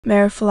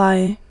Maira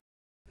fly.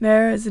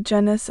 Maira is a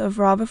genus of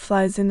robber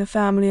flies in the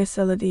family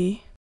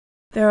Asilidae.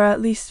 There are at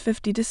least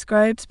 50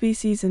 described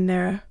species in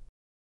Maira.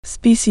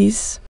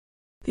 Species.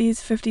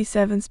 These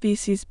 57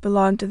 species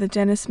belong to the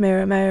genus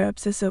Maira. Maira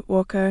abscissa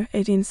Walker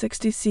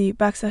 1860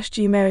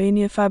 C/G Maira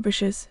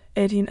fabricis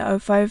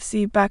 1805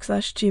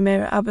 C/G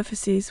Maira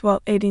abificis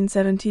Walt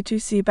 1872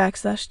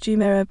 C/G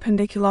Maira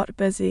pendiculata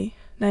busy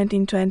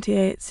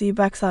 1928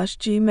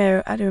 C/G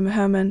Maira Adrim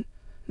Herman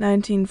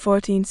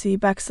 1914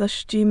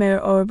 C/G Maira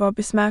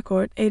Oribobis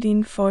Macort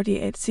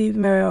 1848 C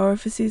Maira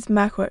Orifices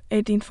Macort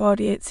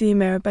 1848 C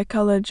Maira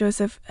Bicolor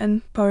Joseph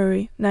N.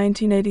 Powery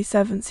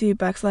 1987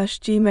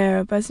 C/G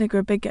Maira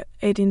Besniger Bigot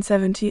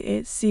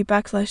 1878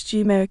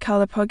 C/G Maira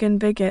Calipogan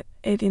Bigot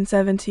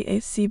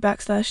 1878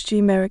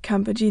 C/G Maira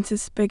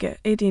Campagensis Bigot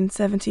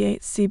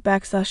 1878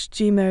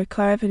 C/G Maira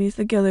Claripides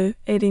Lagilu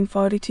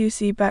 1842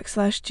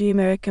 C/G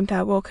Maira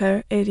Camtat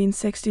Walker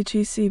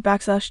 1862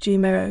 C/G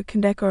Maira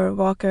Condecor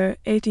Walker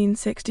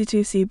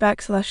 1862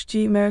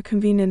 C/G Maira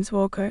Convenience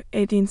Walker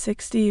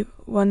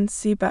 1861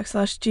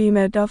 C/G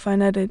Maira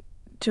Delphinetta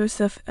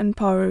Joseph and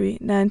Powery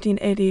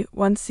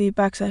 1981 C/G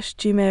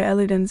Maira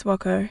Elidens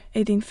Walker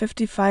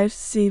 1855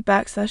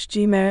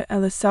 C/G Maira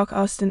Elisok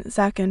Austin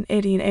Zakin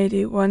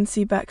 1881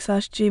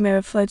 C/G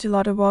Maira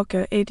Flagellata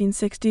Walker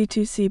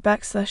 1862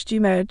 C/G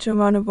Maira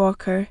Jomana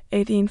Walker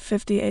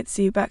 1858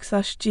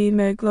 C/G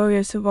Maira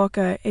Gloriosa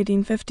Walker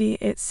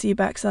 1858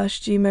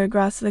 C/G Maira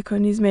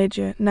Gracilicornis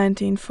Major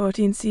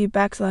 1914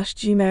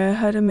 C/G Maira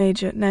Huda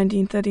Major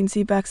 1913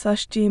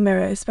 C/G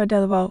Maira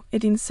Espadella Wall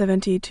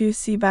 1872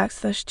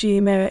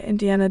 C/G Maira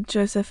Indiana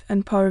Joseph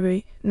and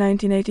Powery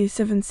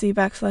 1987 C/G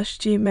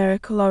Maira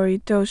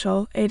Calori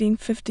Doshal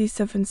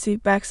 1857 C/G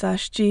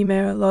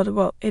Maira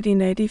Lodawalt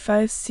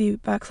 1885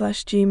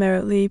 C/G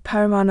Maira Lee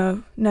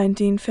Paramano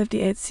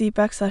 1958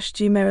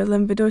 C/G Maira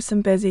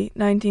Limbadorsum Bezi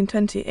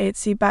 1928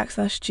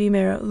 C/G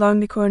Maira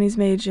Longicornis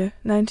Major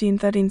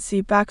 1913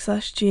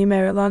 C/G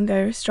Maira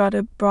Longair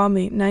Strata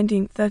Brahmi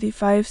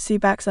 1935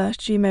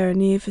 C/G Maira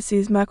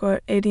Neophyses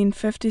Macor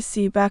 1850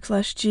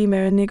 C/G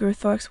Maira Niger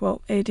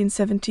Thorxwalt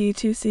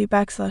 1872 C/G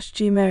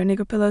Maira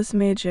Nigerpillos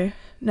Major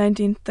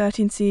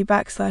 1913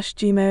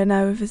 C/G Maira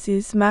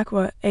Navifices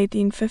Macor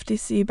 1850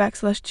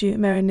 C/G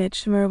Maira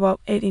Niche Merwalt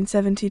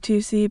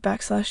 1872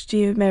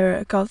 C/G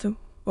Maira Occulta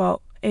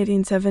Walt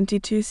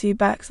 1872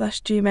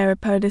 C/G Maira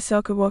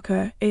Paradisoka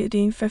Walker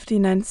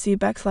 1859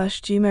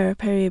 C/G Maira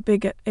Peri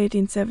Bigot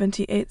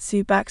 1878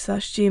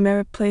 C/G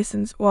Maira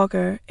Placens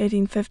Walker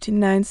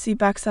 1859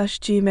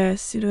 C/G Maira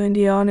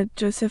Pseudo-Indiana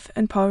Joseph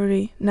and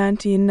Powery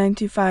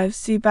 1995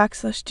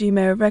 C/G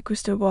Maira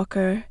Requista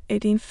Walker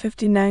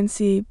 1859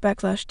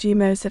 C/G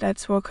Maira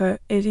Sedats Walker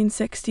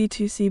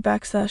 1862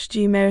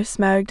 C/G Maira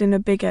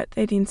Smaragdina Bigot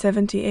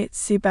 1878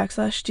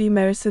 C/G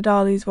Maira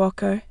Sedalis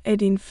Walker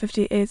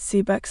 1858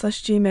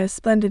 C/G Maira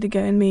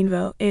Splendidiga in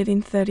Meanville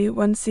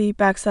 1831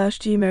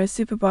 C/G Maira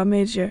Superbar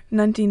Major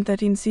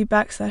 1913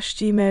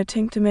 C/G Maira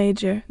Tincta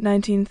Major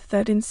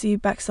 1913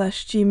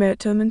 C/G Maira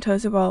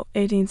Tomentosa Walt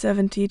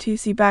 1872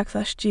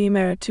 C/G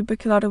Maira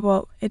Tuberculata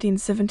Walt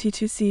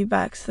 1872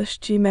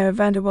 C/G Maira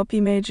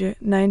Vanderwalpi Major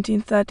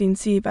 1913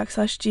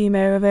 C/G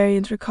Maira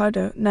Varians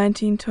Ricardo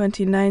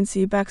 1929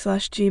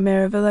 C/G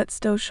Maira Villette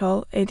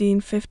Stoshal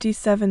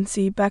 1857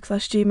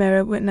 C/G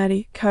Maira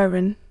Whitnady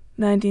Curran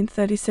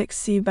 1936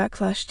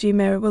 C/G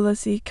Maira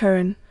Willesey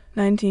Curran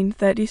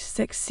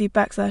 1936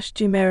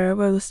 C/G Maira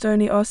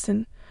Willestoni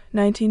Austin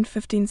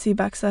 1915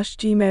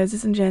 C/G Maira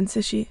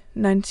Zizenjansishi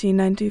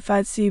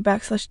 1995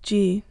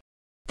 C/G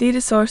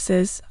Data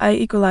sources: I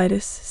equal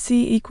itis,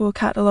 C equal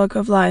Catalogue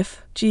of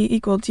Life, G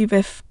equal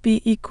gbif,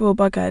 B equal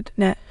Bugad,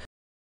 net.